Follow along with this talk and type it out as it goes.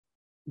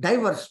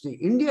diversity.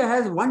 India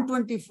has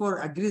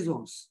 124 agri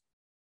zones.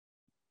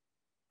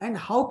 And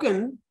how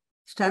can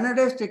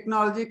standardized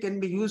technology can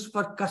be used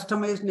for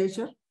customized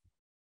nature?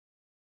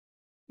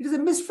 It is a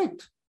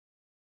misfit.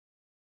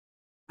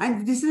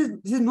 And this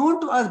is known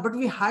to us, but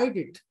we hide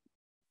it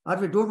or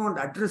we don't want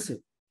to address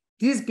it.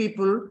 These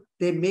people,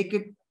 they make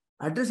it,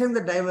 addressing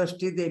the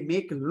diversity, they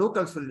make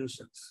local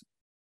solutions.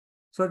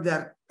 So they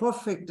are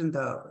perfect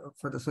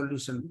for the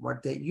solution,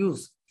 what they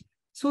use.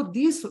 So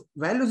these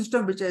value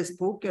system which I have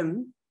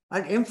spoken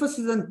are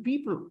emphasis on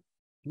people,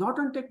 not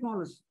on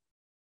technology.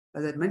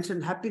 As I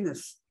mentioned,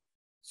 happiness.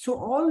 So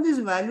all these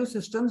value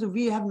systems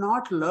we have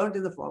not learned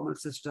in the formal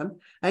system.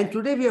 And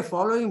today we are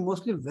following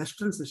mostly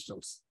Western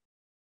systems,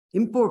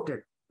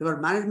 imported. There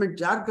were management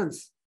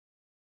jargons,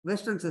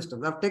 Western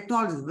systems, of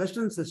technologies,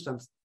 Western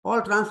systems,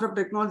 all transfer of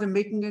technology,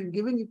 making and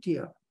giving it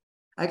here.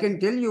 I can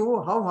tell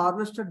you how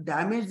harvester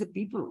damaged the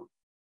people.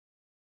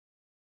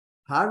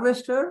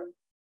 Harvester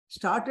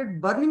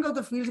started burning of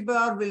the fields by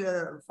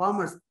our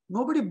farmers.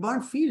 Nobody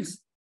burned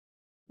fields.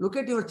 Look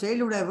at your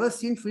childhood. Have you ever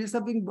seen fields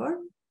are being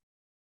burned?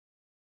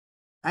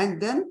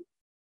 And then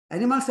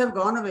animals have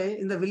gone away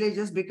in the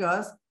villages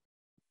because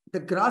the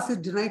grass is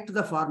denied to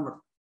the farmer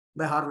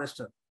by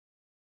harvester.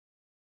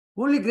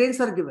 Only grains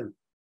are given.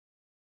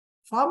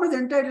 Farmers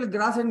entitled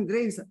grass and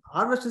grains.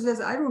 Harvester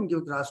says, I don't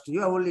give grass to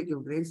you, I only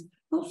give grains.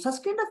 No,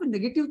 such kind of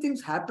negative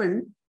things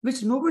happen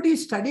which nobody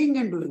is studying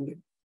and doing it.